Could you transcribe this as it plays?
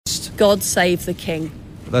God save the King.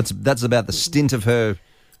 That's about the stint of her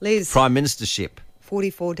Liz, prime ministership.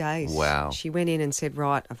 44 days. Wow. She went in and said,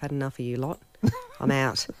 right, I've had enough of you lot. I'm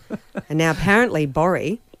out. And now apparently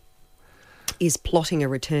Borrie is plotting a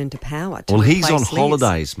return to power. To Well, he's replace on Liz.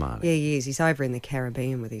 holidays, Marty. Yeah, he is. He's over in the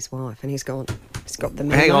Caribbean with his wife and he's got the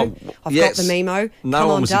memo. Hang on. I've Yes. got the memo. No Come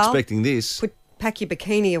one on, was Dal. expecting this. Pack your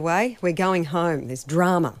bikini away. We're going home. There's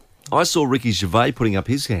drama. I saw Ricky Gervais putting up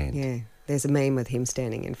his hand. Yeah, there's a meme with him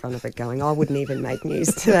standing in front of it going, I wouldn't even make news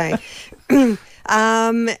today.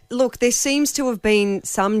 Look, there seems to have been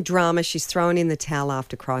some drama. She's thrown in the towel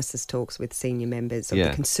after crisis talks with senior members of the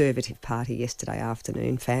Conservative Party yesterday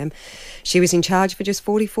afternoon, fam. She was in charge for just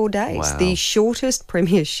 44 days, Wow. the shortest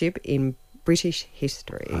premiership in British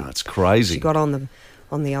history. Oh, it's crazy. She got on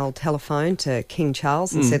the old telephone to King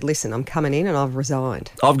Charles and said, listen, I'm coming in and I've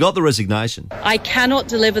resigned. I've got the resignation. I cannot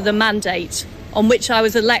deliver the mandate on which I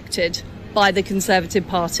was elected by the Conservative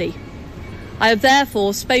Party. I have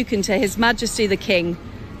therefore spoken to His Majesty the King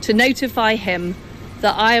to notify him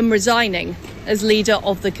that I am resigning as leader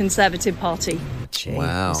of the Conservative Party. Gee,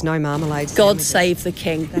 Wow. There's no marmalade God sandwiches. save the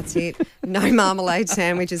King. That's it. No marmalade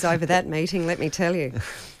sandwiches over that meeting, let me tell you.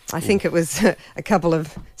 I think it was a couple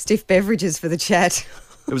of stiff beverages for the chat.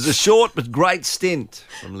 It was a short but great stint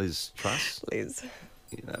from Liz Truss. Liz.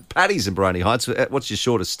 You know, Paddy's in Brony Heights. What's your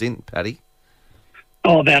shortest stint, Paddy?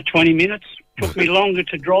 Oh, about 20 minutes. Took me longer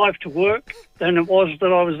to drive to work than it was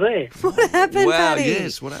that I was there. What happened, Wow, Paddy?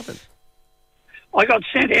 yes. What happened? I got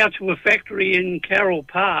sent out to a factory in Carroll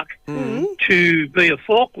Park to be a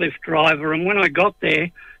forklift driver, and when I got there,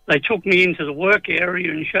 they took me into the work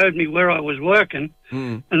area and showed me where I was working,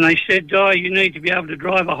 and they said, you need to be able to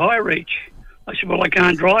drive a high reach. I said, well, I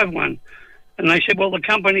can't drive one. And they said, well, the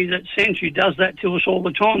company that sent you does that to us all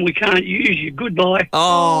the time. We can't use you. Goodbye.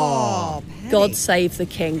 Oh, Paddy. God save the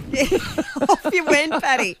King. Off you went,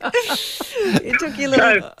 Paddy. You took your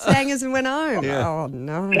little sangers and went home. Yeah. Oh,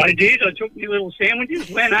 no. I did. I took my little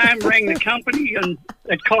sandwiches, went home, rang the company, and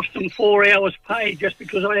it cost them 4 hours' pay just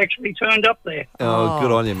because I actually turned up there. Oh,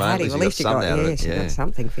 good on you, mate. Paddy, At well, least you got something out of it. you Yeah. got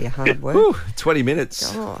something for your hard work. Whew, 20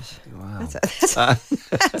 minutes. Gosh. Wow.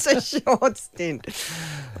 That's a short stint.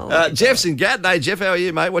 Oh, Jeff's in Gatton. Hey, Jeff, how are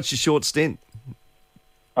you, mate? What's your short stint?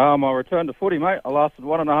 I returned to footy, mate. I lasted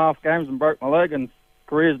 1.5 games and broke my leg, and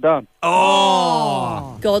career's done.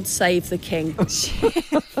 Oh, God save the King.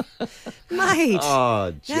 mate.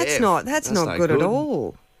 oh Jeff. That's not good at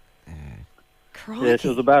all. Crikey. Yeah, it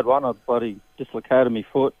was a bad one. I bloody dislocated my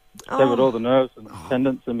foot, severed all the nerves and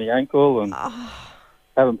tendons in my ankle, and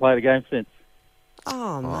haven't played a game since.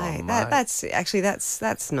 Oh, mate. mate.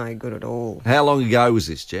 That's no good at all. How long ago was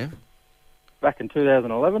this, Jeff? Back in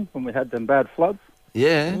 2011, when we had them bad floods,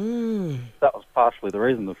 Yeah. that was partially the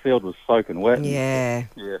reason. The field was soaking wet. Yeah.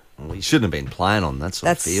 Yeah. Well, you shouldn't have been playing on that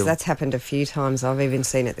sort of field. That's happened a few times. I've even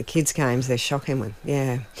seen at the kids' games. They're shocking one.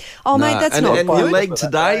 Yeah. Oh, No, mate, that's and, not and good. your leg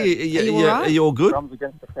today, Are you all right? are you all good? Drums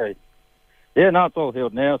against the feet. Yeah, no, it's all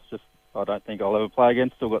healed now. It's just I don't think I'll ever play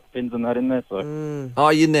again. Still got the pins and that in there, so Oh,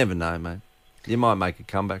 you never know, mate. You might make a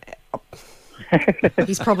comeback.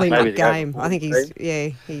 He's probably Maybe not the game. game. I think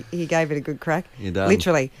he gave it a good crack. You're done.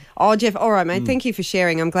 Literally. Oh, Jeff, all right, mate. Thank you for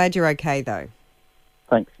sharing. I'm glad you're okay, though.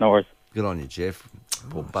 thanks. No worries. Good on you, Jeff.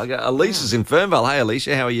 Poor bugger. Alicia's in Fernvale. Hey,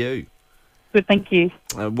 Alicia, how are you? Good, thank you.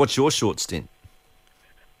 What's your short stint?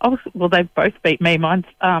 Well, they've both beat me. Mine's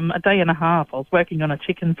a day and a half. I was working on a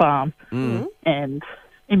chicken farm and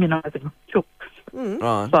immunising chooks.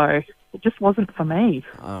 Right. So it just wasn't for me.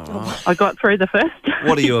 All right. I got through the first day.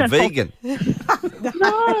 What are you, a vegan?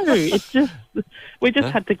 No, it's just, we just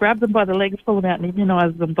had to grab them by the legs, pull them out and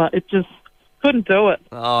immunise them, but it just couldn't do it.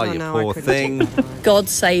 Oh, you no, I poor couldn't. thing. God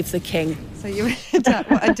save the King. So you were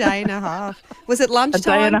a day and a half. Was it A lunchtime?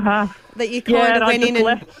 day and a half. That you Yeah, kind and of I went just in and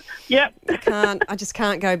left. Yep. I just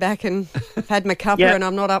can't go back and I've had my cuppa Yep. and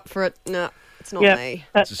I'm not up for it. No, it's not Yep. me.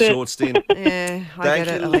 That's It's a it. short stint. Yeah, I Thank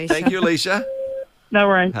get it, you. Alicia. Thank you, Alicia. No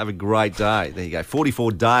worries. Have a great day. There you go.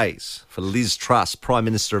 44 days for Liz Truss, Prime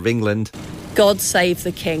Minister of England. God save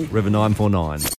the King. River 949.